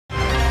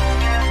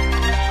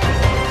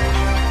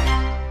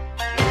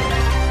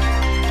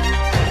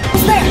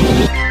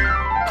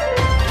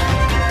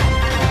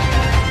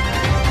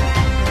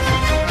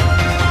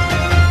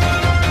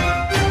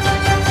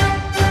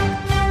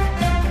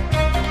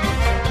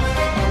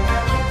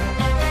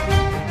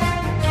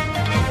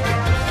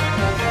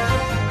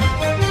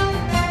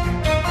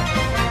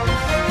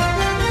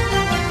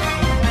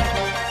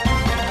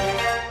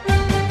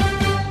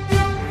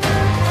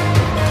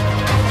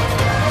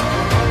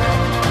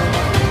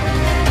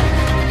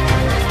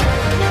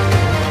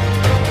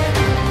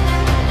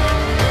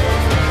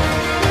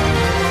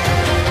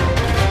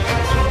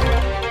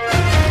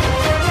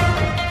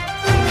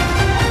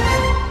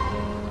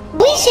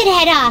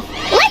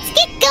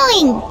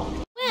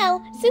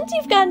since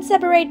you've gotten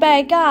separated by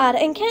a god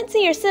and can't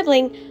see your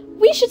sibling,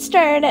 we should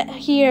start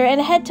here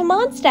and head to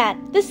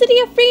Mondstadt, the city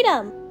of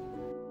freedom.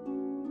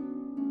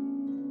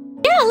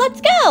 Yeah, let's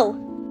go!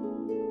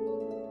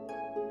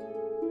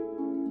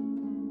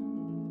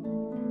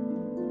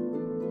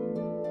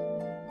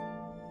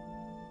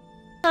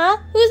 Huh?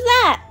 Who's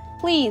that?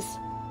 Please.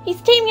 He's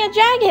taming a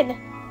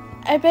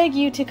dragon. I beg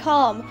you to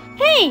calm.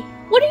 Hey!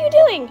 What are you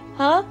doing?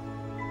 Huh?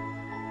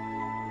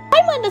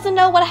 Paimon doesn't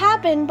know what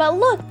happened, but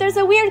look, there's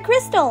a weird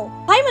crystal.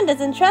 Paimon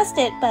doesn't trust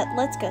it, but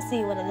let's go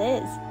see what it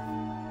is.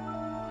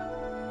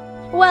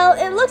 Well,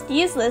 it looks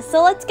useless,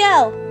 so let's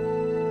go.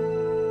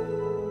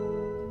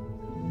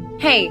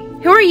 Hey,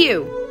 who are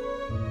you?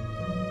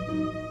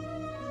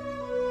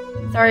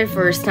 Sorry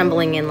for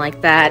stumbling in like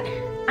that.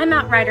 I'm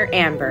Outrider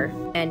Amber,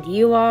 and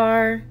you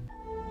are...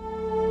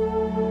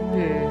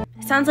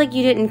 Sounds like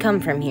you didn't come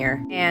from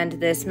here. And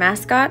this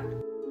mascot?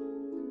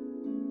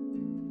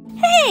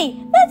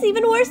 Hey, that's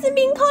even worse than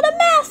being called a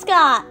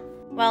mascot!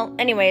 Well,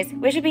 anyways,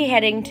 we should be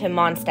heading to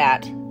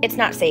Mondstadt. It's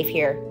not safe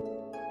here.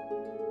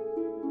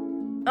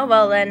 Oh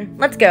well then,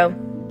 let's go.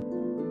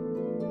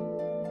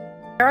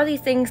 There are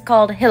these things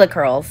called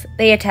Hillicurls.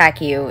 They attack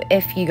you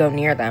if you go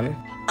near them.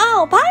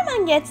 Oh,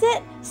 Paimon gets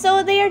it!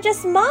 So they are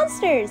just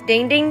monsters!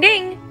 Ding ding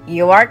ding!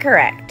 You are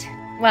correct.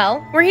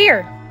 Well, we're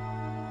here.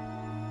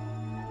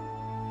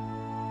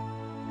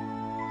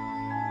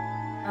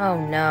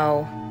 Oh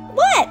no.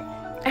 What?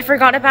 I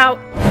forgot about...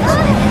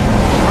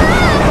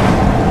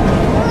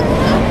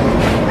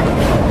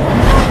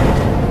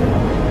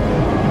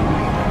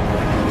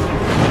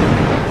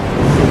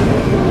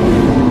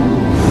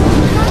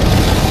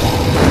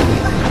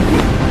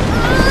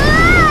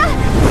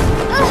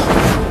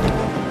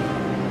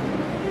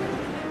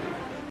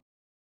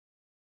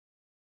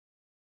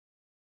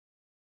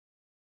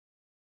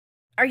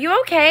 Are you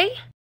okay?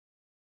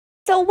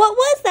 So what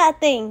was that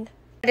thing?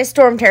 It is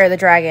Storm Terror the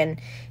dragon.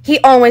 He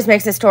always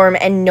makes a storm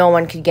and no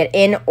one could get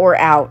in or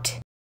out.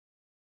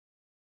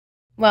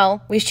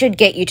 Well, we should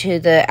get you to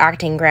the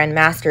acting Grand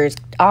Master's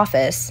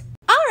office.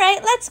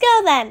 Alright, let's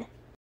go then.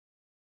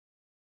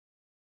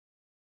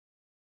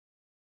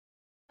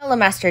 Hello,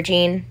 Master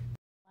Jean.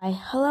 Why,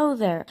 hello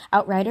there,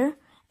 Outrider,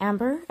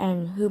 Amber,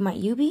 and who might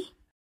you be?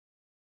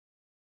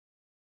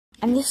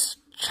 And this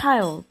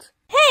child.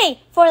 Hey,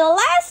 for the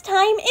last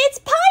time, it's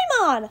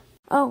Paimon!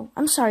 Oh,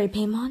 I'm sorry,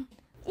 Paimon.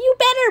 You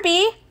better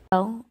be.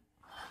 Oh,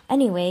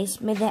 anyways,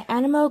 may the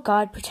Animo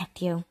God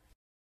protect you.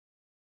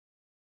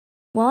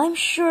 Well, I'm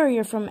sure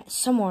you're from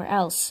somewhere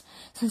else,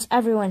 since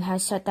everyone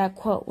has said that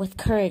quote with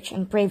courage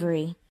and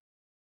bravery.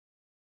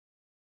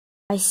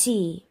 I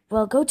see.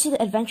 Well, go to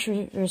the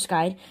Adventurer's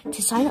Guide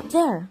to sign up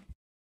there.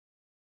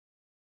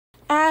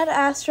 Ad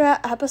Astra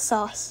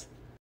Applesauce.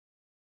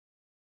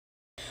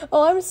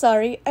 Oh, I'm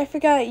sorry. I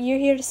forgot you're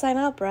here to sign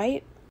up,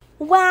 right?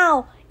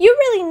 Wow, you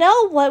really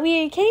know what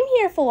we came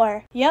here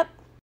for. Yep.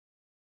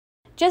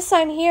 Just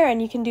sign here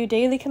and you can do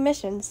daily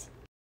commissions.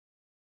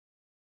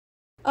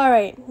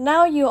 Alright,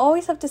 now you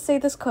always have to say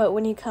this quote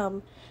when you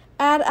come.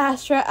 Ad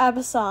Astra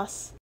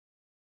Applesauce.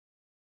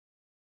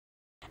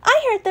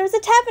 I heard there was a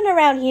tavern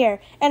around here,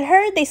 and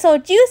heard they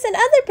sold juice and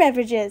other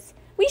beverages.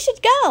 We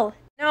should go.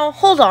 Now,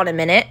 hold on a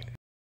minute.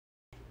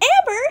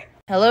 Amber!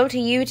 Hello to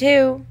you,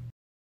 too.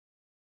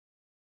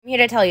 I'm here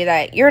to tell you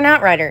that you're an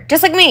Outrider,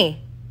 just like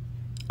me.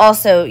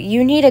 Also,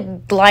 you need a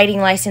gliding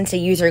license to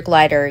use your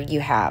glider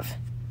you have.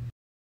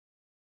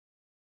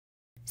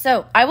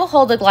 So, I will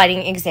hold a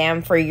gliding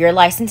exam for your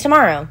license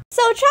tomorrow.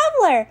 So,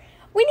 Traveler,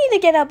 we need to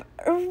get up...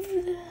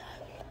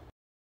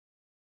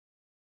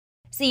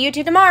 See you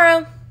two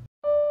tomorrow.